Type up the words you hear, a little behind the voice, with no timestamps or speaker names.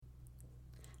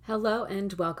Hello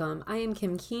and welcome. I am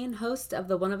Kim Keene, host of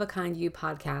the One of a Kind You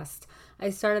podcast. I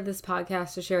started this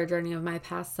podcast to share a journey of my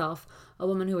past self, a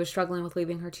woman who was struggling with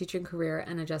leaving her teaching career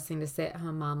and adjusting to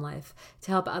stay-at-home mom life,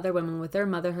 to help other women with their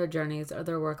motherhood journeys or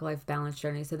their work-life balance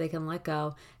journey so they can let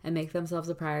go and make themselves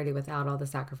a priority without all the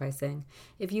sacrificing.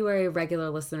 If you are a regular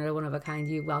listener to One of a Kind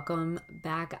You, welcome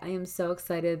back. I am so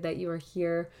excited that you are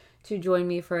here to join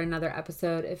me for another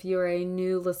episode. If you are a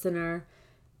new listener,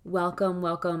 welcome.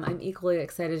 I'm equally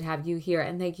excited to have you here,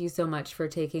 and thank you so much for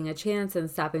taking a chance and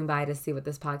stopping by to see what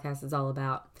this podcast is all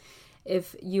about.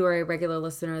 If you are a regular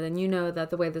listener, then you know that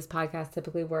the way this podcast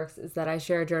typically works is that I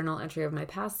share a journal entry of my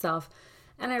past self,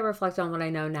 and I reflect on what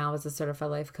I know now as a certified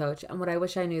life coach and what I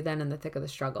wish I knew then in the thick of the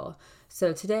struggle.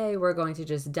 So today we're going to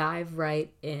just dive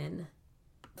right in.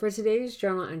 For today's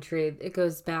journal entry, it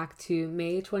goes back to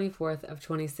May 24th of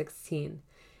 2016.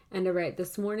 And to write,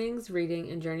 this morning's reading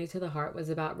and journey to the heart was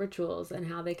about rituals and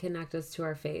how they connect us to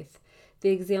our faith. The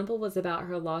example was about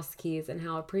her lost keys and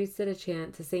how a priest did a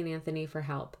chant to St. Anthony for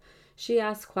help. She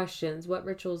asked questions, what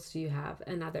rituals do you have?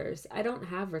 And others, I don't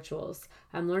have rituals.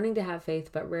 I'm learning to have faith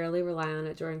but rarely rely on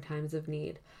it during times of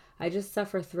need. I just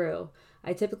suffer through.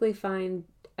 I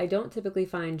don't typically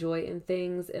find joy in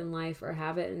things in life or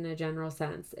have it in a general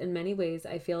sense. In many ways,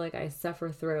 I feel like I suffer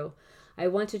through. I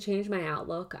want to change my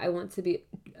outlook. I want to be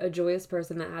a joyous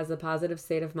person that has a positive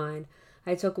state of mind.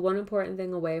 I took one important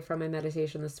thing away from my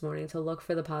meditation this morning, to look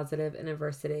for the positive in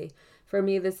adversity. For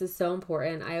me, this is so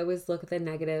important. I always look at the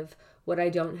negative, what I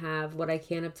don't have, what I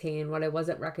can't obtain, what I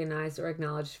wasn't recognized or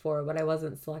acknowledged for, what I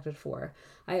wasn't selected for.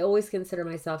 I always consider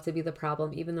myself to be the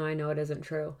problem, even though I know it isn't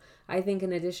true. I think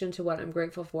in addition to what I'm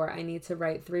grateful for, I need to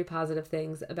write 3 positive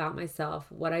things about myself,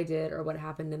 what I did or what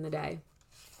happened in the day.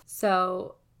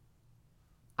 So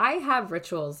I have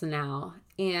rituals now,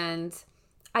 and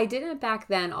I didn't back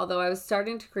then, although I was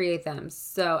starting to create them.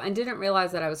 And didn't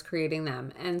realize that I was creating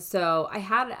them. And so I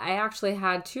actually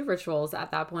had 2 rituals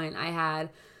at that point. I had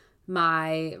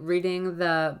my reading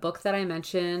the book that I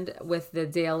mentioned with the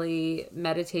daily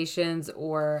meditations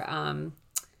or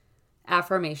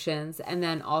affirmations, and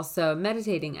then also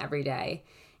meditating every day.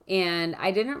 And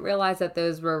I didn't realize that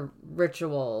those were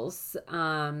rituals.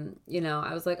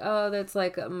 I was like, oh, that's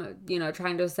like,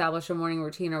 trying to establish a morning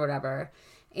routine or whatever.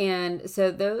 And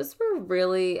so those were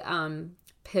really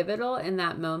pivotal in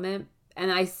that moment.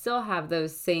 And I still have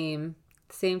those same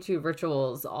 2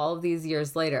 rituals all of these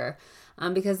years later,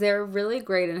 because they're really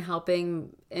great in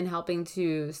helping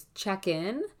to check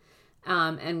in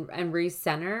and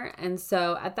recenter. And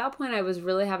so at that point, I was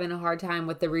really having a hard time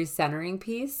with the recentering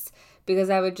piece,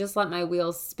 because I would just let my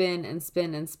wheels spin and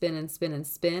spin and spin and spin and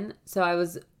spin. So I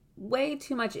was way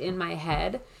too much in my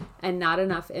head and not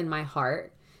enough in my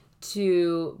heart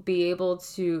to be able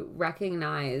to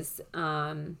recognize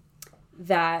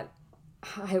that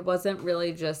I wasn't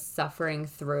really just suffering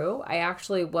through. I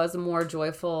actually was more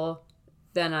joyful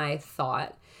than I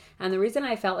thought. And the reason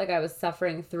I felt like I was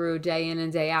suffering through day in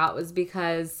and day out was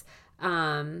because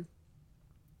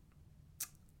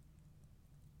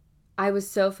I was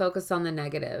so focused on the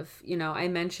negative. I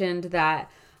mentioned that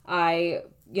I,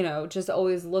 just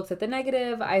always looked at the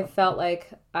negative. I felt like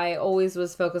I always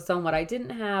was focused on what I didn't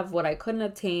have, what I couldn't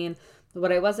obtain,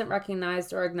 what I wasn't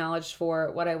recognized or acknowledged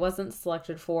for, what I wasn't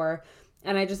selected for.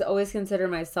 And I just always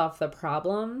considered myself the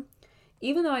problem,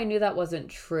 even though I knew that wasn't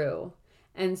true.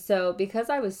 And so because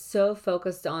I was so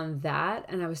focused on that,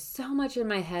 and I was so much in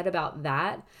my head about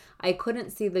that, I couldn't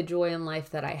see the joy in life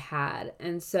that I had.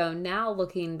 And so now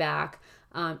looking back,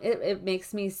 it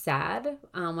makes me sad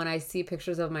when I see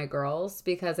pictures of my girls,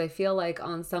 because I feel like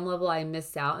on some level I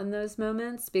missed out in those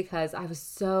moments because I was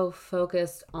so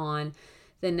focused on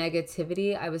the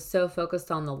negativity. I was so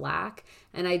focused on the lack,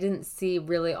 and I didn't see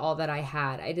really all that I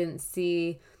had. I didn't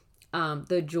see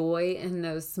the joy in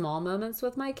those small moments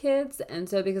with my kids. And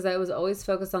so because I was always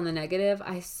focused on the negative,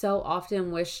 I so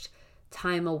often wished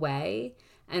time away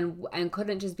and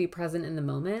couldn't just be present in the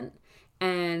moment.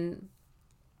 And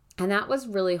that was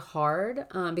really hard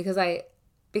because I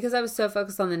was so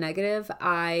focused on the negative.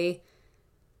 I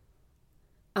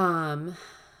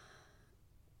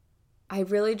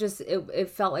really just, it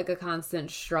felt like a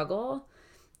constant struggle,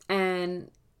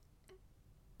 and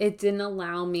it didn't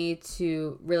allow me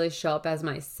to really show up as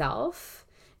myself.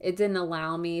 It didn't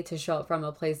allow me to show up from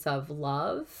a place of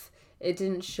love. It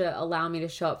didn't allow me to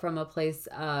show up from a place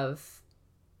of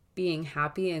being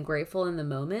happy and grateful in the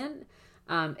moment.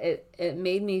 It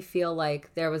made me feel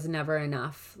like there was never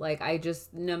enough. Like I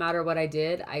just, no matter what I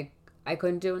did, I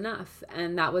couldn't do enough.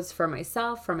 And that was for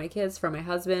myself, for my kids, for my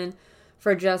husband,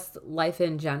 for just life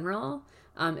in general.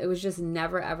 It was just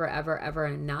never, ever, ever, ever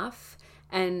enough.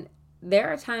 And there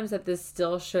are times that this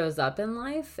still shows up in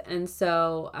life. And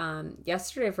so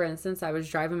yesterday, for instance, I was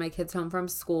driving my kids home from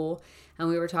school and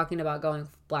we were talking about going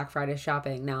Black Friday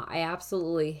shopping. Now, I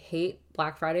absolutely hate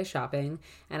Black Friday shopping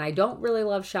and I don't really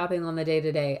love shopping on the day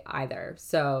to day either.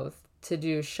 So to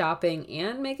do shopping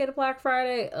and make it a Black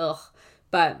Friday, ugh.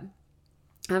 But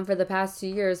for the past 2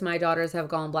 years, my daughters have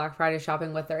gone Black Friday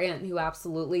shopping with their aunt who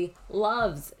absolutely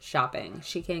loves shopping.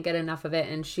 She can't get enough of it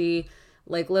and she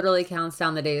like literally counts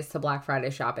down the days to Black Friday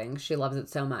shopping. She loves it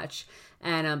so much.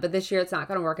 And but this year it's not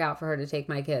going to work out for her to take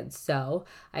my kids. So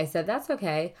I said, that's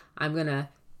okay. I'm going to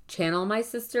channel my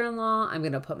sister-in-law. I'm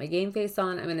going to put my game face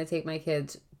on. I'm going to take my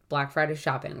kids Black Friday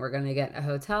shopping. We're going to get a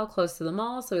hotel close to the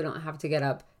mall so we don't have to get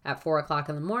up at 4 o'clock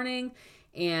in the morning.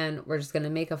 And we're just going to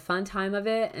make a fun time of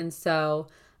it. And so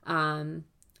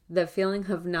the feeling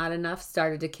of not enough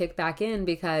started to kick back in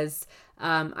because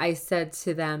I said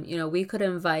to them, you know, we could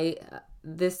invite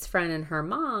this friend and her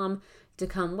mom to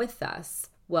come with us.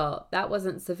 Well, that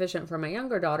wasn't sufficient for my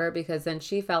younger daughter because then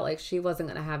she felt like she wasn't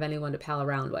going to have anyone to pal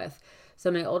around with.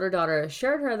 So my older daughter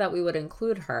assured her that we would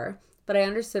include her, but I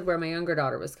understood where my younger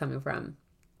daughter was coming from.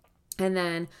 And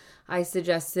then I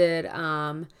suggested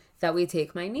that we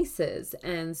take my nieces.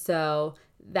 And so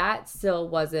that still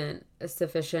wasn't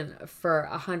sufficient for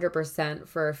 100%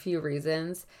 for a few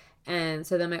reasons. And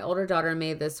so then my older daughter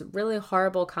made this really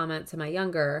horrible comment to my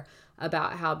younger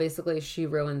about how basically she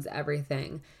ruins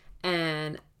everything.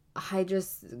 And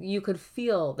you could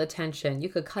feel the tension. You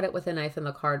could cut it with a knife in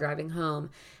the car driving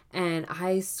home. And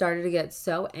I started to get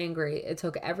so angry. It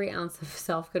took every ounce of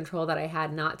self-control that I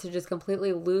had not to just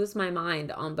completely lose my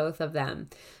mind on both of them.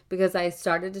 Because I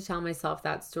started to tell myself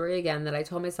that story again that I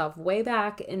told myself way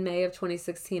back in May of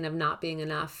 2016 of not being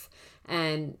enough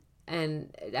and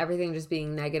everything just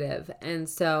being negative. And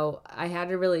so I had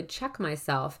to really check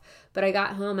myself. But I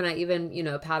got home and I even,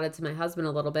 pouted to my husband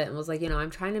a little bit and was like, I'm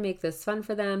trying to make this fun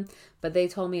for them. But they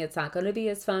told me it's not going to be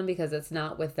as fun because it's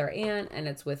not with their aunt and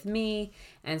it's with me.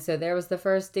 And so there was the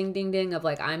first ding, ding, ding of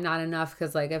like, I'm not enough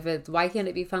because like, why can't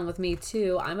it be fun with me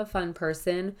too? I'm a fun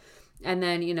person. And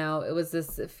then, it was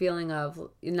this feeling of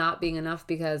not being enough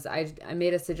because I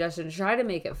made a suggestion to try to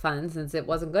make it fun since it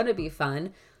wasn't going to be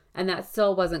fun. And that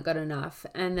still wasn't good enough.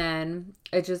 And then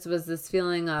it just was this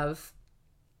feeling of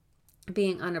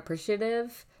being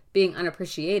unappreciated,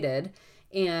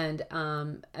 and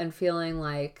feeling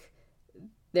like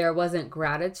there wasn't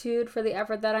gratitude for the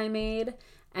effort that I made.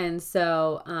 And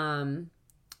so,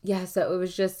 so it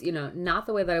was just, not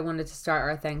the way that I wanted to start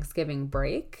our Thanksgiving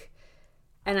break.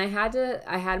 And I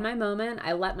had my moment.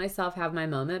 I let myself have my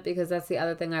moment because that's the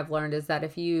other thing I've learned is that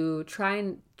if you try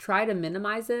to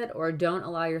minimize it or don't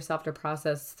allow yourself to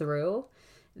process through,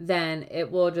 then it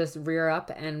will just rear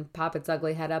up and pop its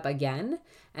ugly head up again.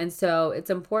 And so it's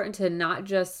important to not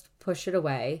just push it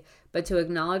away, but to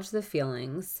acknowledge the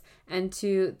feelings and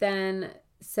to then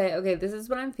say, okay, this is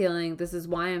what I'm feeling. This is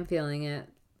why I'm feeling it,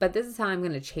 but this is how I'm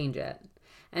going to change it.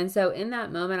 And so in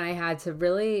that moment, I had to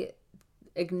really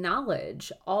acknowledge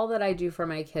all that I do for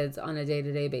my kids on a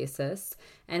day-to-day basis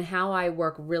and how I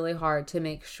work really hard to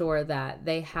make sure that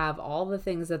they have all the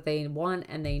things that they want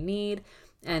and they need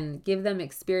and give them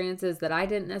experiences that I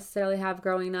didn't necessarily have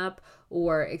growing up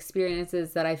or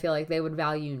experiences that I feel like they would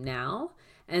value now.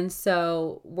 And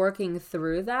so working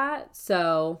through that,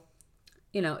 so,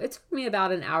 it took me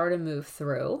about an hour to move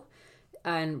through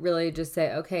and really just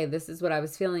say, okay, this is what I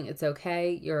was feeling. It's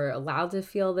okay. You're allowed to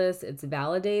feel this. It's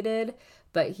validated,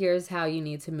 but here's how you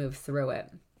need to move through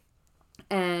it.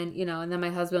 And, and then my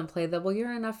husband played the, well,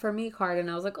 you're enough for me card.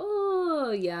 And I was like,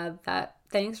 oh yeah,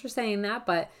 thanks for saying that.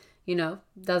 But,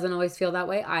 doesn't always feel that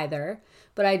way either.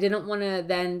 But I didn't want to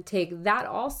then take that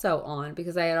also on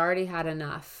because I had already had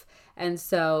enough. And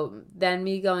so then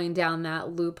me going down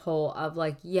that loophole of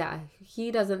like, yeah, he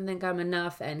doesn't think I'm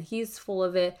enough and he's full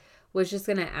of it was just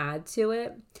going to add to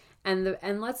it.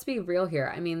 And let's be real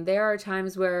here. I mean, there are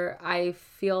times where I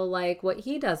feel like what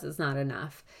he does is not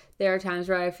enough. There are times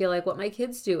where I feel like what my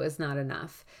kids do is not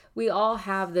enough. We all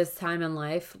have this time in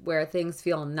life where things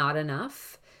feel not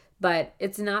enough, but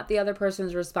it's not the other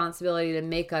person's responsibility to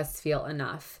make us feel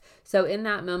enough. So in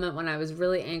that moment when I was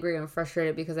really angry and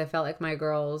frustrated because I felt like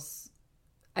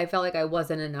I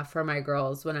wasn't enough for my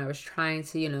girls when I was trying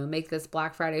to, make this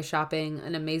Black Friday shopping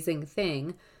an amazing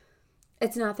thing,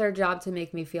 it's not their job to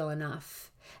make me feel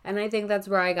enough. And I think that's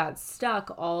where I got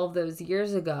stuck all of those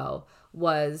years ago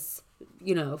was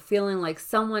feeling like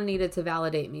someone needed to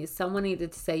validate me. Someone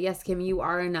needed to say, yes, Kim, you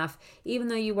are enough. Even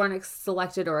though you weren't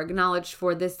selected or acknowledged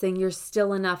for this thing, you're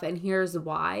still enough. And here's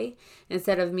why,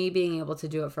 instead of me being able to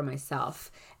do it for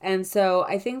myself. And so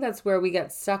I think that's where we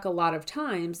get stuck a lot of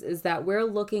times, is that we're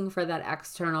looking for that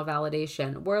external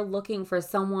validation. We're looking for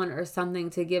someone or something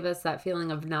to give us that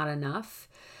feeling of not enough.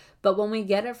 But when we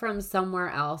get it from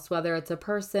somewhere else, whether it's a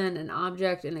person, an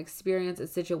object, an experience, a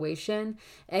situation,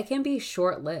 it can be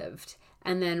short-lived.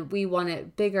 And then we want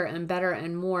it bigger and better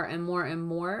and more and more and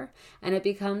more. And it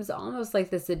becomes almost like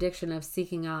this addiction of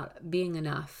seeking out being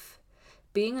enough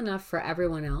for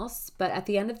everyone else. But at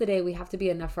the end of the day, we have to be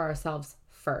enough for ourselves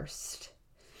first.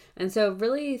 And so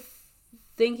really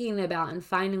thinking about and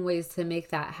finding ways to make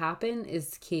that happen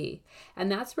is key.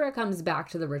 And that's where it comes back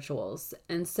to the rituals.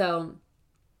 And so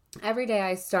every day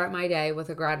I start my day with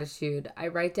a gratitude. I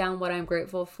write down what I'm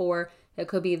grateful for. It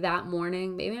could be that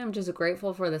morning. Maybe I'm just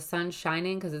grateful for the sun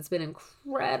shining because it's been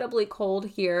incredibly cold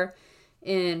here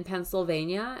in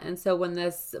Pennsylvania. And so when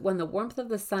the warmth of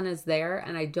the sun is there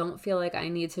and I don't feel like I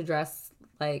need to dress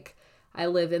like I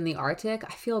live in the Arctic,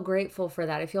 I feel grateful for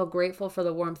that. I feel grateful for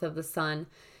the warmth of the sun.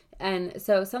 And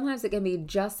so sometimes it can be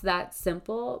just that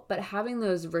simple, but having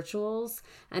those rituals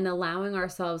and allowing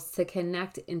ourselves to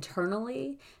connect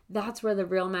internally, that's where the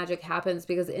real magic happens,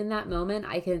 because in that moment,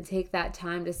 I can take that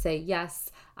time to say, yes,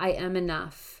 I am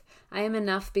enough. I am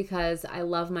enough because I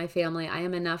love my family. I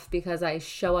am enough because I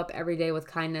show up every day with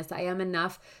kindness. I am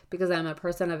enough because I'm a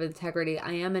person of integrity.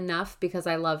 I am enough because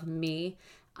I love me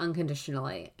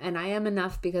unconditionally. And I am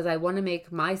enough because I want to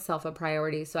make myself a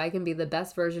priority so I can be the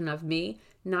best version of me,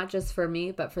 not just for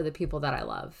me, but for the people that I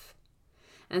love.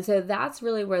 And so that's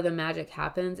really where the magic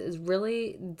happens, is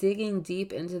really digging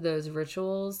deep into those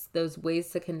rituals, those ways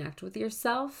to connect with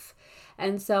yourself.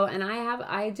 And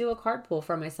I do a card pull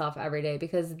for myself every day,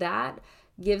 because that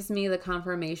gives me the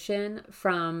confirmation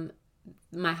from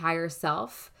my higher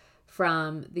self,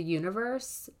 from the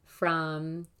universe,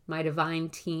 from my divine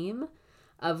team,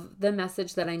 of the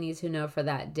message that I need to know for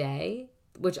that day,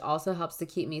 which also helps to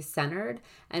keep me centered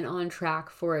and on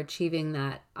track for achieving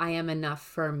that I am enough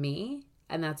for me,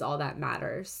 and that's all that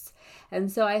matters.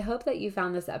 And so I hope that you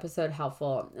found this episode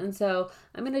helpful. And so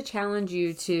I'm going to challenge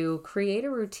you to create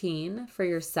a routine for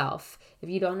yourself if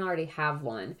you don't already have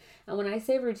one. And when I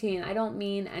say routine, I don't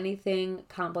mean anything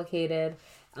complicated.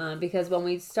 Because when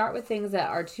we start with things that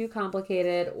are too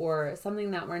complicated or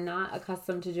something that we're not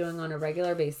accustomed to doing on a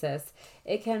regular basis,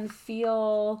 it can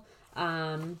feel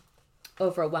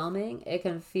overwhelming. It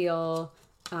can feel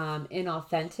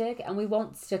inauthentic, and we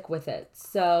won't stick with it.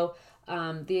 So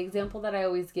the example that I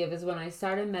always give is when I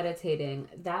started meditating,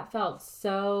 that felt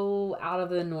so out of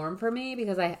the norm for me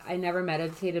because I never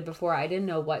meditated before. I didn't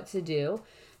know what to do.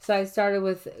 So I started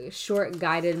with short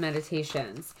guided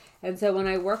meditations. And so when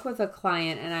I work with a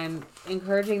client and I'm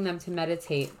encouraging them to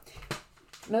meditate,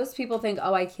 most people think,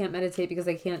 oh, I can't meditate because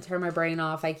I can't turn my brain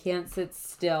off. I can't sit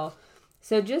still.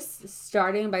 So just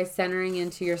starting by centering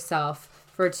into yourself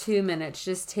for 2 minutes,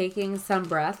 just taking some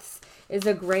breaths, is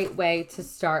a great way to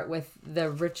start with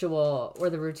the ritual or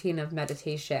the routine of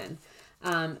meditation.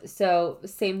 So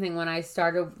same thing when I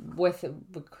started with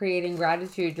creating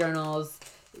gratitude journals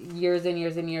years and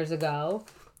years and years ago,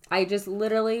 I just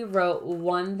literally wrote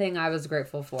one thing I was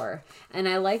grateful for. And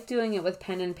I like doing it with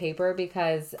pen and paper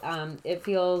because it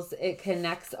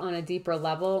connects on a deeper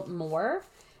level more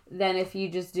than if you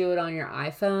just do it on your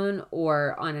iPhone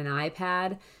or on an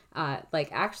iPad. Like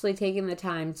actually taking the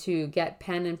time to get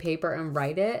pen and paper and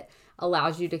write it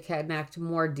allows you to connect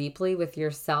more deeply with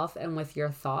yourself and with your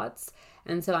thoughts.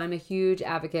 And so I'm a huge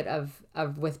advocate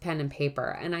of with pen and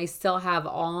paper. And I still have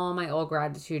all my old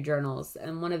gratitude journals.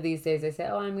 And one of these days I say,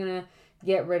 oh, I'm going to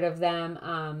get rid of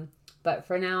them. But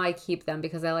for now I keep them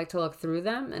because I like to look through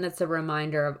them. And it's a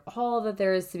reminder of all that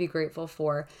there is to be grateful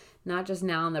for, not just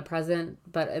now in the present,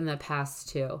 but in the past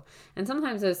too. And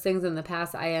sometimes those things in the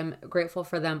past, I am grateful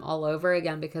for them all over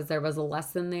again because there was a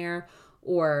lesson there,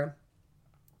 or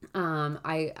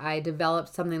I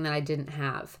developed something that I didn't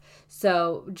have.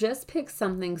 So just pick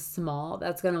something small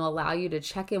that's going to allow you to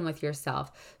check in with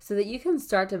yourself so that you can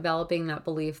start developing that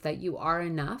belief that you are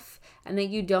enough and that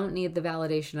you don't need the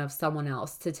validation of someone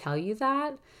else to tell you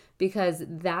that, because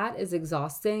that is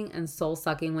exhausting and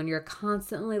soul-sucking when you're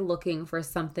constantly looking for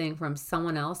something from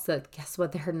someone else that, guess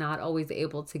what, they're not always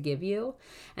able to give you.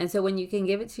 And so when you can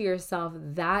give it to yourself,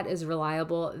 that is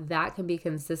reliable, that can be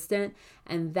consistent,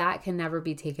 and that can never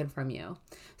be taken from you.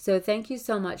 So thank you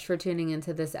so much for tuning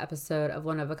into this episode of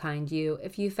One of a Kind You.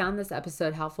 If you found this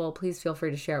episode helpful, please feel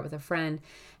free to share it with a friend.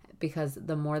 because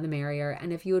the more the merrier.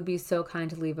 And if you would be so kind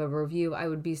to leave a review, I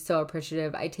would be so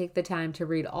appreciative. I take the time to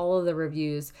read all of the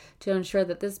reviews to ensure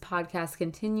that this podcast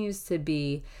continues to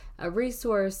be a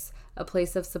resource, a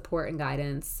place of support and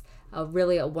guidance,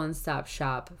 really a one-stop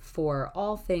shop for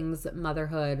all things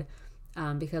motherhood,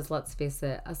 because let's face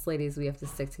it, us ladies, we have to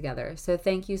stick together. So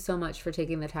thank you so much for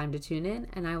taking the time to tune in,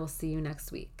 and I will see you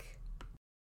next week.